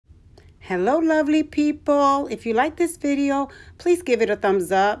Hello, lovely people. If you like this video, please give it a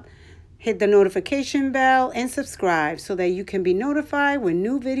thumbs up, hit the notification bell, and subscribe so that you can be notified when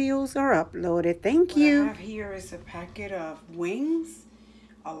new videos are uploaded. Thank you. What I have here is a packet of wings,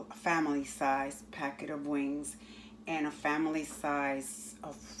 a family size packet of wings, and a family size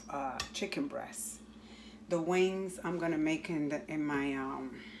of chicken breasts. The wings I'm gonna make in my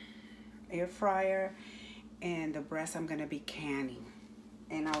air fryer, and the breast I'm gonna be canning.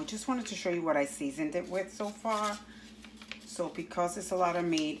 And I just wanted to show you what I seasoned it with so far. So because it's a lot of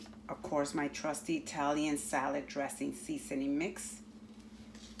meat, of course, my trusty Italian salad dressing seasoning mix.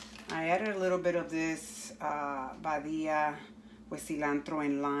 I added a little bit of this Badia with cilantro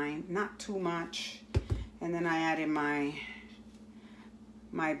and lime, not too much. And then I added my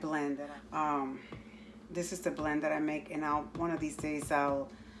blend. This is the blend that I make, and one of these days I'll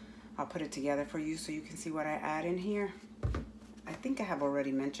put it together for you so you can see what I add in here. I think I have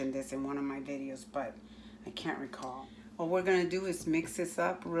already mentioned this in one of my videos, but I can't recall. What we're gonna do is mix this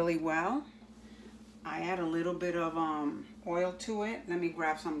up really well. I add a little bit of oil to it. Let me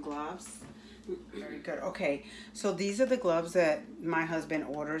grab some gloves. Very good. Okay, so these are the gloves that my husband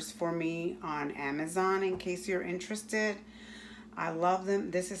orders for me on Amazon, in case you're interested. I love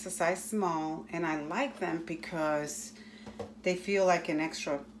them. This is a size small, and I like them because they feel like an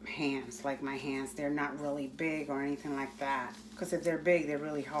extra hands, like my hands. They're not really big or anything like that, because if they're big, they're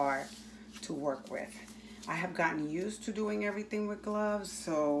really hard to work with. I have gotten used to doing everything with gloves,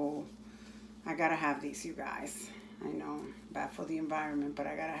 so I gotta have these, you guys. I know, bad for the environment, but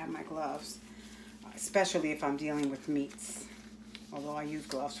I gotta have my gloves, especially if I'm dealing with meats, although I use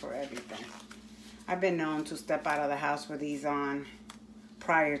gloves for everything. I've been known to step out of the house with these on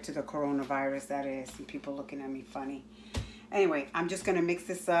prior to the coronavirus, that is, and people looking at me funny. Anyway, I'm just gonna mix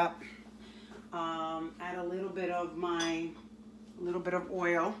this up. Add a little bit of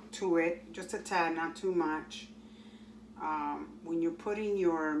oil to it, just a tad, not too much. When you're putting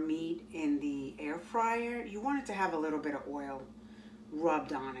your meat in the air fryer, you want it to have a little bit of oil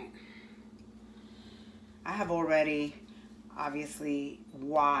rubbed on it. I have already, obviously,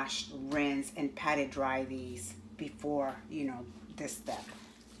 washed, rinsed, and patted dry these before, this step.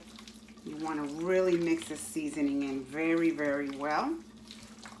 You want to really mix the seasoning in very, very well.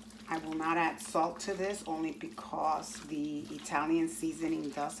 I will not add salt to this, only because the Italian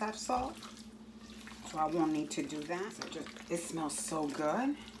seasoning does have salt. So I won't need to do that. So it smells so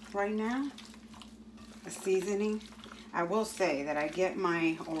good right now, the seasoning. I will say that I get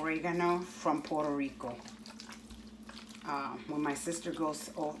my oregano from Puerto Rico. When my sister goes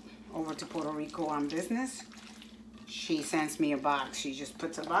over to Puerto Rico on business, she sends me a box. She just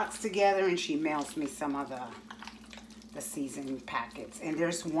puts a box together and she mails me some of the seasoning packets. And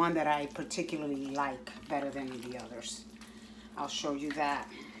there's one that I particularly like better than the others. I'll show you that.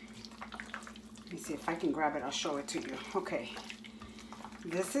 Let me see if I can grab it. I'll show it to you. Okay.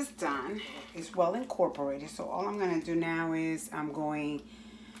 This is done. It's well incorporated. So all I'm going to do now is I'm going to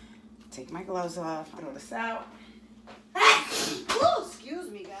take my gloves off. Throw this out. Ooh,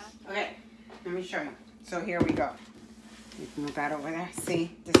 excuse me, guys. Okay. Let me show you. So here we go. You can move that over there.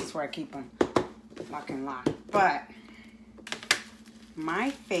 See, this is where I keep them lock and lock. But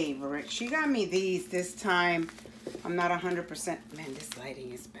my favorite, she got me these this time. I'm not 100%. Man, this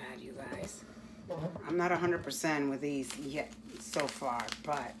lighting is bad, you guys. I'm not 100% with these yet so far,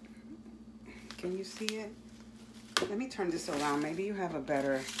 but can you see it? Let me turn this around. Maybe you have a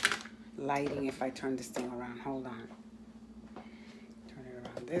better lighting if I turn this thing around. Hold on. Turn it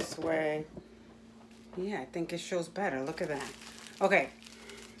around this way. Yeah, I think it shows better. Look at that. Okay,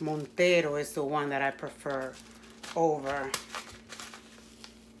 Montero is the one that I prefer over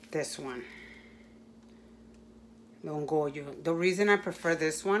this one. Longoyo. The reason I prefer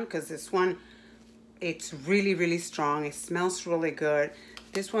this one, because this one, it's really, really strong. It smells really good.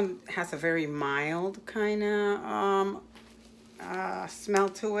 This one has a very mild kind of smell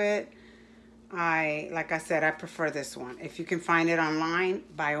to it. Like I said, I prefer this one. If you can find it online,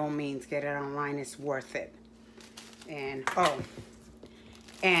 by all means, get it online. It's worth it. And,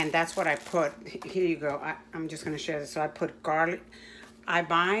 and that's what I put. Here you go. I'm just going to share this. So I put garlic. I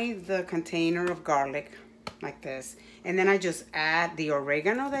buy the container of garlic like this. And then I just add the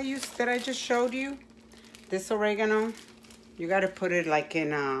oregano that I just showed you. This oregano, you got to put it like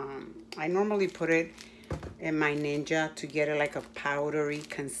in, I normally put it in my Ninja to get it like a powdery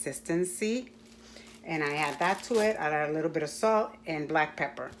consistency. And I add that to it. I add a little bit of salt and black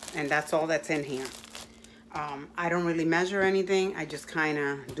pepper. And that's all that's in here. I don't really measure anything. I just kind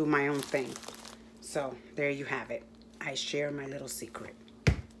of do my own thing. So there you have it. I share my little secret.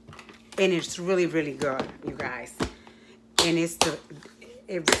 And it's really, really good, you guys. And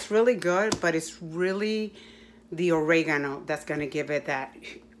It's really good, but it's really the oregano that's going to give it that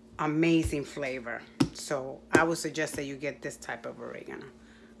amazing flavor. So I would suggest that you get this type of oregano.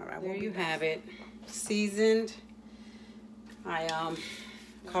 All right, there you have it, seasoned. I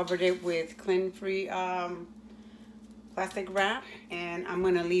covered it with cling-free plastic wrap, and I'm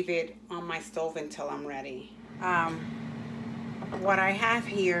gonna leave it on my stove until I'm ready. What I have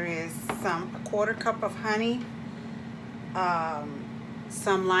here is a quarter cup of honey,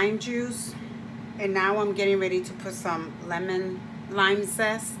 some lime juice, and now I'm getting ready to put some lime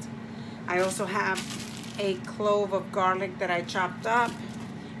zest. I also have a clove of garlic that I chopped up,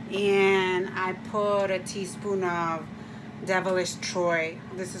 and I put a teaspoon of Devilish Troy.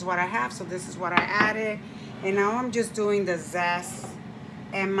 This is what I have, so this is what I added. And now I'm just doing the zest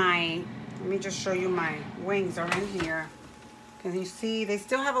and let me just show you my wings are in here. Can you see? They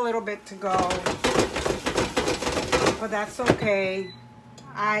still have a little bit to go, but that's okay.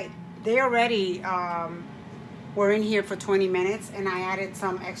 They already were in here for 20 minutes, and I added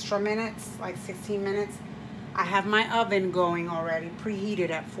some extra minutes, like 16 minutes. I have my oven going already, preheated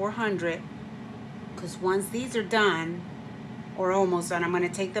at 400, because once these are done, or almost done, I'm going to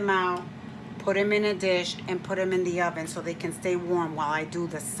take them out, put them in a dish, and put them in the oven so they can stay warm while I do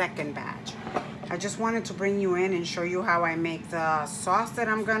the second batch. I just wanted to bring you in and show you how I make the sauce that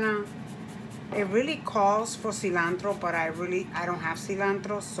I'm gonna. It really calls for cilantro, but I don't have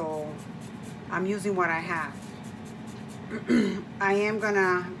cilantro, so I'm using what I have. I am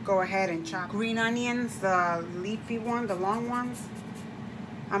gonna go ahead and chop green onions, the leafy one, the long ones.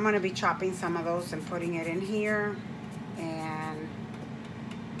 I'm gonna be chopping some of those and putting it in here, and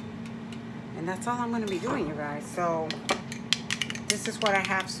that's all I'm gonna be doing, you guys. So this is what I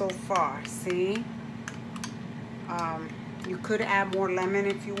have so far. See, you could add more lemon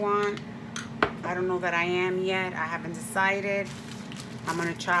if you want. I don't know that I am yet. I haven't decided. I'm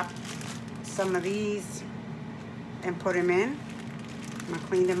gonna chop some of these and put them in. I'm gonna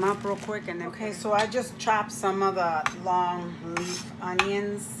clean them up real quick, and then okay. So I just chopped some of the long leaf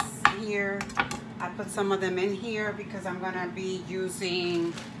onions here. I put some of them in here because I'm gonna be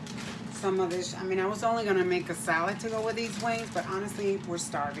using some of this. I mean, I was only gonna make a salad to go with these wings, but honestly, we're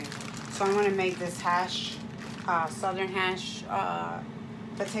starving. So I'm gonna make this hash, southern hash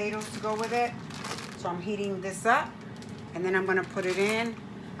potatoes to go with it. So I'm heating this up, and then I'm gonna put it in.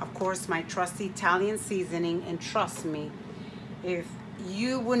 Of course, my trusty Italian seasoning, and trust me, if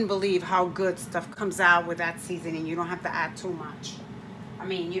you wouldn't believe how good stuff comes out with that seasoning. You don't have to add too much. I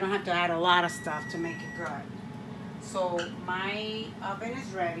mean, you don't have to add a lot of stuff to make it good. So my oven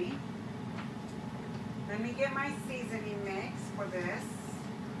is ready. Let me get my seasoning mix for this.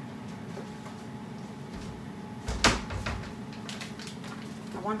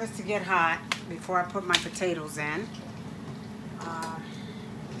 I want this to get hot before I put my potatoes in.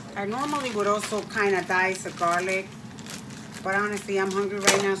 I normally would also kind of dice the garlic, but honestly, I'm hungry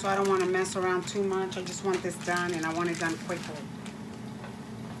right now, so I don't want to mess around too much. I just want this done, and I want it done quickly.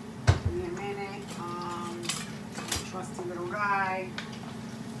 Give me a minute. Trusty little guy.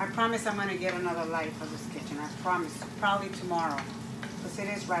 I promise I'm going to get another light for this kitchen. I promise. Probably tomorrow, because it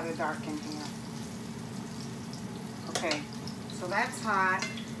is rather dark in here. Okay, so that's hot.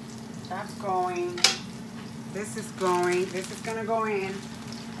 That's going. This is going. This is going to go in.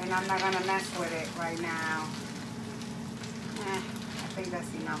 And I'm not going to mess with it right now. I think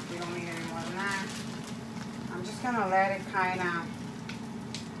that's enough. We don't need any more than that. I'm just going to let it kind of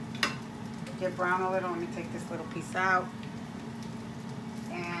get brown a little. Let me take this little piece out.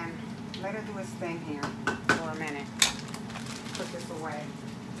 And let it do its thing here for a minute. Put this away.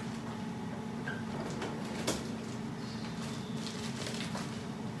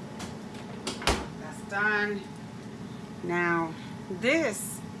 That's done. Now,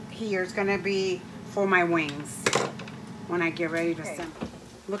 this here is going to be for my wings when I get ready to send.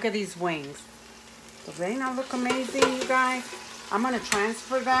 Look at these wings. Do they not look amazing, you guys? I'm going to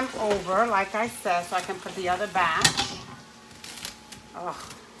transfer them over, like I said, so I can put the other batch. Oh,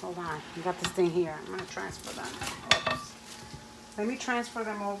 hold on. I got this thing here. I'm going to transfer them. Oops. Let me transfer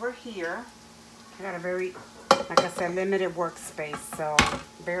them over here. I got a very, like I said, limited workspace, so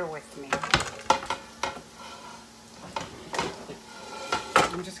bear with me.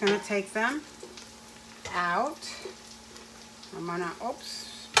 I'm just going to take them out. I'm going to,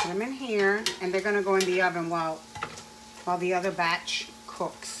 oops, put them in here, and they're going to go in the oven while the other batch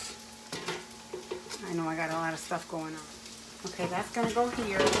cooks. I know I got a lot of stuff going on. Okay, that's going to go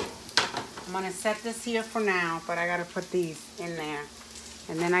here. I'm going to set this here for now, but I got to put these in there.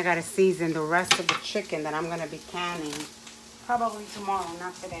 And then I got to season the rest of the chicken that I'm going to be canning. Probably tomorrow,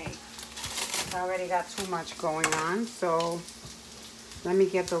 not today. I already got too much going on, so Let me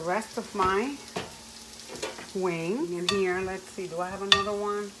get the rest of my wing in here. Let's see, do I have another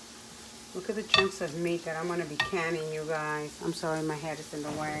one? Look at the chunks of meat that I'm gonna be canning, you guys. I'm sorry, my head is in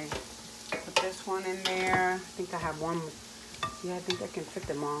the way. Put this one in there. I think I have one. Yeah, I think I can fit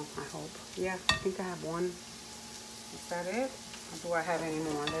them all, I hope. Yeah, I think I have one. Is that it? Or do I have any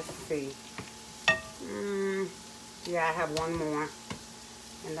more? Let's see. Yeah, I have one more.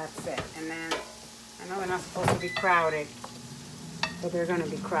 And that's it. And then, I know they're not supposed to be crowded, but they're gonna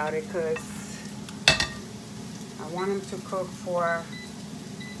be crowded because I want them to cook for,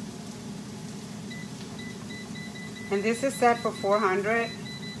 and this is set for 400.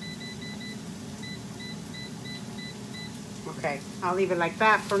 Okay, I'll leave it like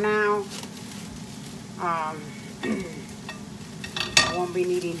that for now. I won't be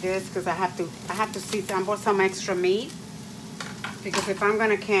needing this because I have to season. I bought some extra meat because if I'm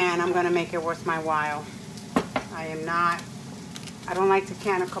gonna can, I'm gonna make it worth my while. I don't like to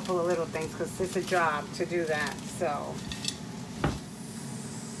can a couple of little things because it's a job to do that. So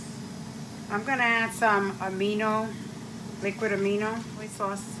I'm gonna add some liquid amino soy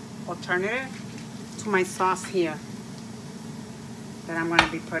sauce alternative to my sauce here that I'm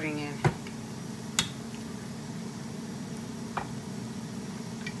gonna be putting in.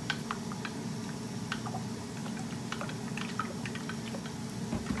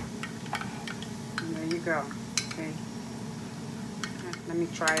 And there you go. Okay. Let me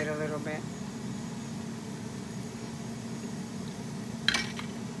try it a little bit.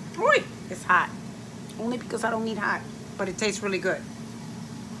 Oi! It's hot. Only because I don't eat hot. But it tastes really good.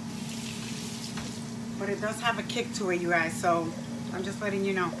 But it does have a kick to it, you guys. So I'm just letting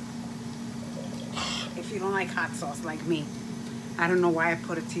you know. If you don't like hot sauce like me. I don't know why I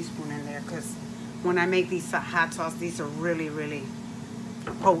put a teaspoon in there. Because when I make these hot sauce, these are really, really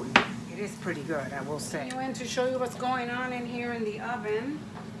potent. It is pretty good, I will say. I went to show you what's going on in here in the oven.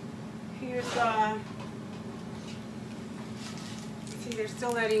 Here's see, they're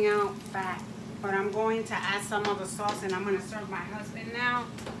still letting out fat, but I'm going to add some of the sauce and I'm going to serve my husband now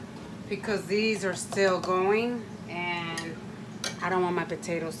because these are still going and I don't want my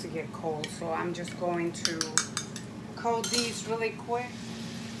potatoes to get cold, so I'm just going to coat these really quick.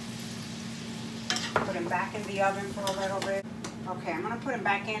 Put them back in the oven for a little bit. Okay, I'm gonna put them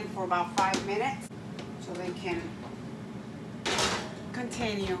back in for about 5 minutes so they can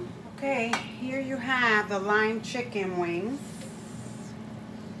continue. Okay, here you have the lime chicken wings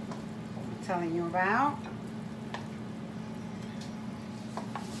I'm telling you about.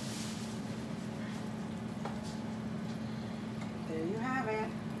 There you have it.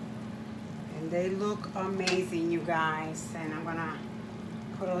 And they look amazing, you guys. And I'm gonna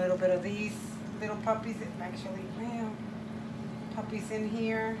put a little bit of these little puppies, actually, well, puppies in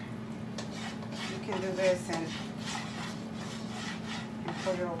here. You can do this and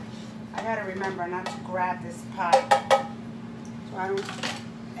put it over. I gotta remember not to grab this pot so I don't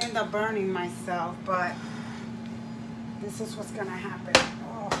end up burning myself, but this is what's gonna happen.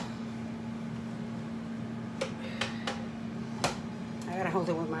 Oh. I gotta hold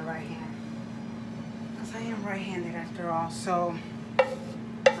it with my right hand because I am right-handed after all. So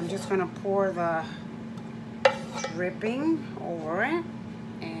I'm just gonna pour the dripping over it,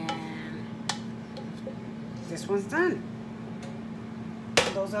 and this one's done.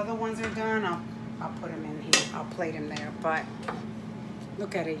 Those other ones are done. I'll put them in here. I'll plate them there. But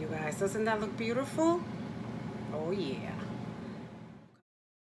look at it, you guys. Doesn't that look beautiful? Oh yeah.